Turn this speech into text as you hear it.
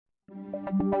Okay,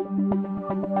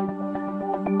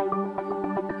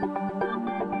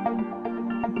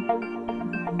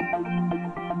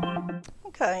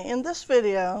 in this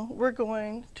video, we're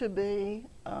going to be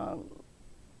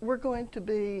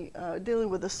dealing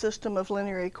with a system of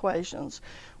linear equations,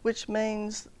 which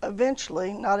means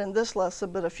eventually, not in this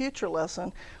lesson, but a future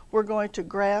lesson, we're going to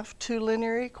graph two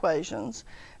linear equations,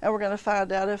 and we're going to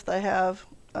find out if they have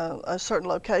a certain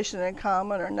location in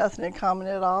common, or nothing in common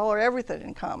at all, or everything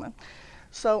in common.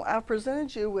 So I've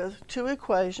presented you with two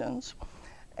equations.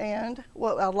 And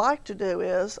what I'd like to do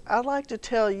is, I'd like to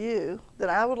tell you that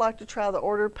I would like to try the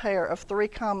ordered pair of 3,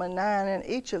 9 in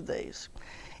each of these.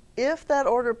 If that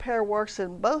ordered pair works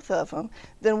in both of them,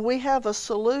 then we have a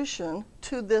solution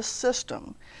to this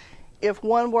system. If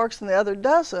one works and the other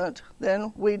doesn't,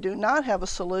 then we do not have a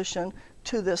solution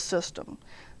to this system.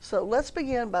 So let's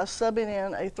begin by subbing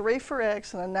in a 3 for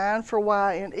x and a 9 for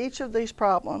y in each of these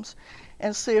problems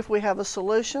and see if we have a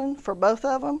solution for both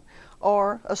of them,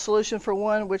 or a solution for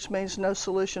one, which means no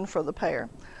solution for the pair.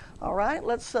 All right,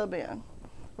 let's sub in.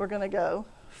 We're going to go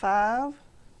 5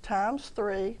 times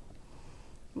 3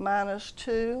 minus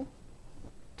 2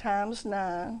 times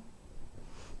 9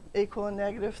 equal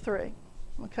 -3.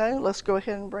 Okay, let's go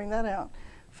ahead and bring that out.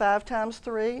 5 times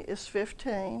 3 is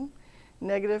 15.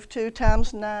 -2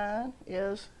 times 9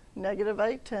 is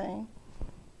 -18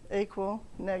 equal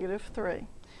 -3.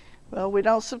 Well, we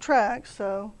don't subtract,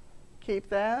 so keep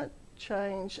that.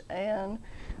 Change and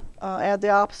add the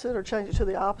opposite, or change it to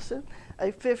the opposite.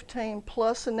 A 15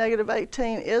 plus a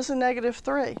 -18 is a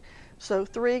 -3. So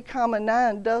 3,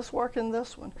 9 does work in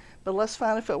this one, but let's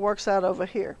find if it works out over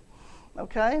here.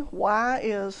 Okay, y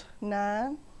is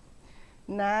 9.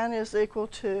 9 is equal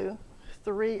to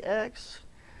 3x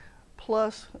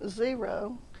plus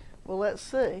 0. Well, let's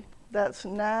see. That's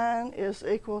 9 is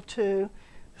equal to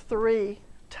 3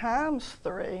 times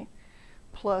 3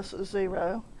 plus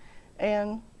 0.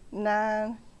 And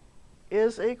 9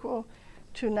 is equal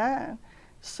to 9.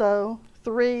 So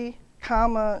 3,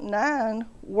 9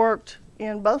 worked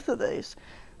in both of these.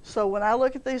 So when I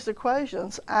look at these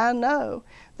equations, I know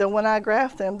that when I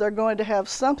graph them, they're going to have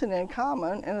something in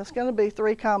common, and it's going to be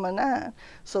 3, 9.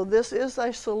 So this is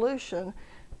a solution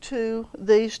to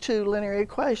these two linear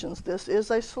equations. This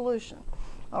is a solution.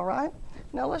 All right?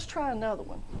 Now let's try another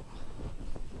one.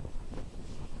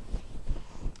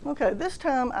 Okay, this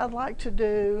time I'd like to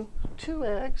do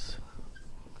 2x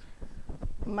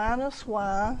minus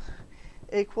y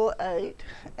equal 8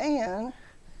 and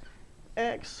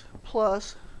x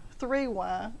plus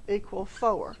 3y equal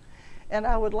 4. And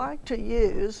I would like to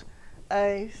use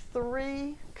a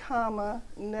 3,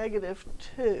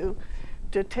 -2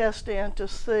 to test in to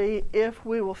see if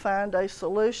we will find a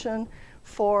solution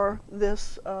for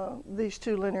this, these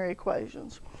two linear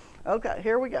equations. Okay,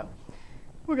 here we go.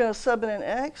 We're going to sub in an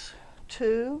x,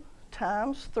 2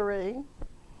 times 3.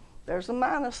 There's a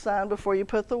minus sign before you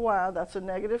put the y. That's a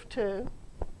 -2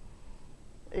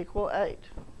 equal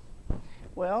 8.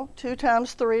 Well, 2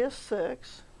 times 3 is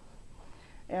 6.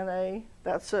 And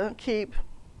that's a keep,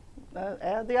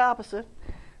 add the opposite.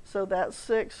 So that's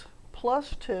 6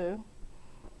 plus 2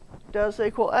 does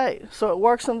equal 8. So it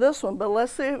works in this one, but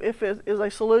let's see if it is a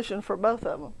solution for both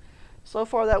of them. So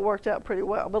far that worked out pretty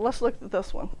well, but let's look at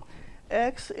this one.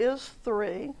 X is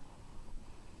 3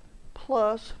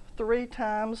 plus 3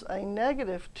 times a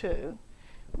 -2,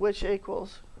 which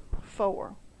equals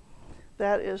 4.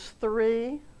 That is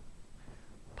 3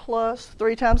 plus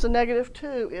 3 times a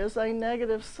 -2 is a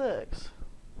 -6.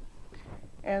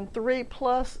 And 3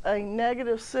 plus a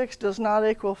 -6 does not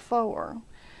equal 4.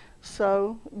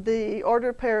 So the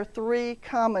ordered pair 3,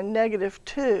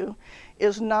 -2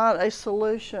 is not a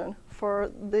solution for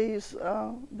these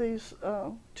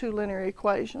two linear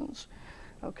equations,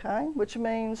 okay? Which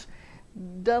means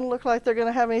doesn't look like they're going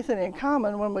to have anything in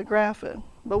common when we graph it,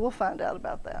 but we'll find out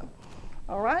about that.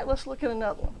 All right, let's look at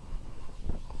another one.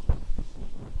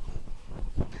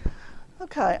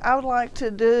 Okay, I would like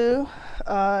to do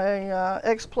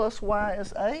x plus y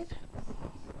is 8.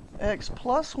 X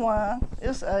plus y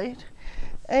is 8,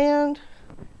 and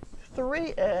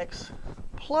 3x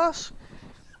plus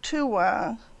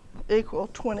 2y equal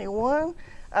 21.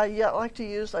 I'd like to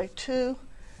use a 2,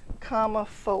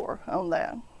 4 on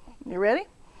that. You ready?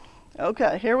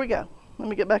 Okay, here we go. Let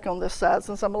me get back on this side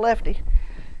since I'm a lefty.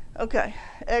 Okay,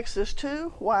 x is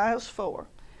 2, y is 4.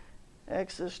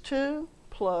 X is 2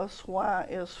 plus y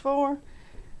is 4.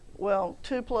 Well,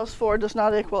 2 plus 4 does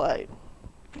not equal 8.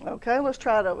 Okay, let's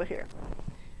try it over here.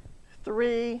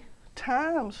 3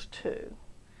 times 2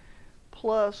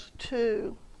 plus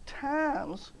 2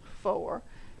 times 4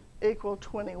 equal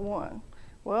 21.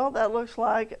 Well, that looks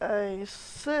like a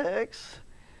 6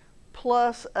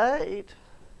 plus 8.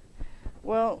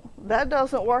 Well, that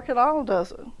doesn't work at all,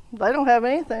 does it? They don't have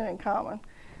anything in common.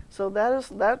 So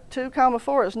that 2 comma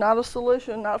 4 is not a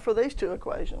solution, not for these two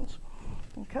equations.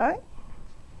 Okay?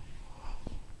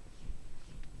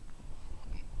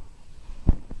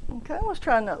 Okay, let's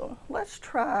try another one. Let's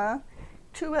try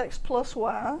 2x plus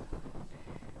y.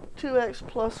 2x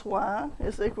plus y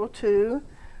is equal to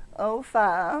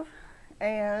 5,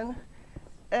 and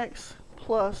x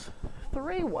plus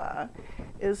 3y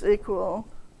is equal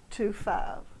to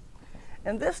 5.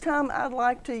 And this time I'd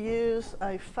like to use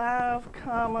a 5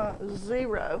 comma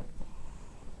 0,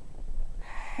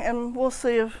 and we'll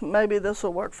see if maybe this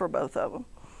will work for both of them.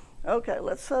 Okay,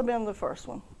 let's sub in the first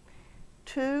one.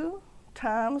 2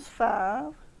 times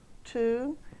 5,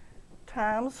 2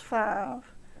 times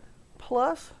 5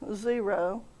 plus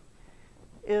 0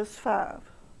 is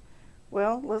 5.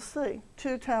 Well, let's see.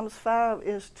 2 times 5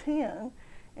 is 10,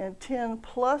 and 10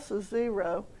 plus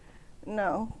 0,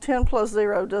 no, 10 plus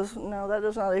 0 does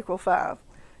not equal 5.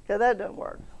 Okay, that doesn't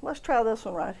work. Let's try this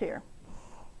one right here.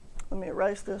 Let me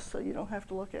erase this so you don't have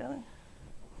to look at it.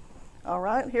 All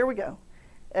right, here we go.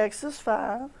 X is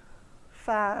 5.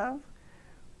 5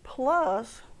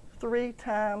 plus 3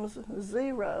 times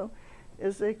 0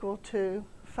 is equal to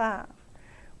 5.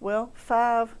 Well,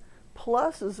 5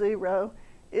 plus 0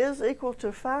 is equal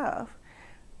to 5,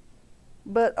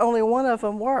 but only one of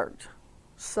them worked.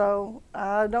 So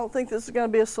I don't think this is going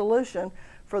to be a solution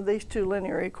for these two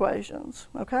linear equations.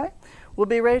 Okay? We'll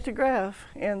be ready to graph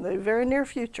in the very near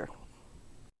future.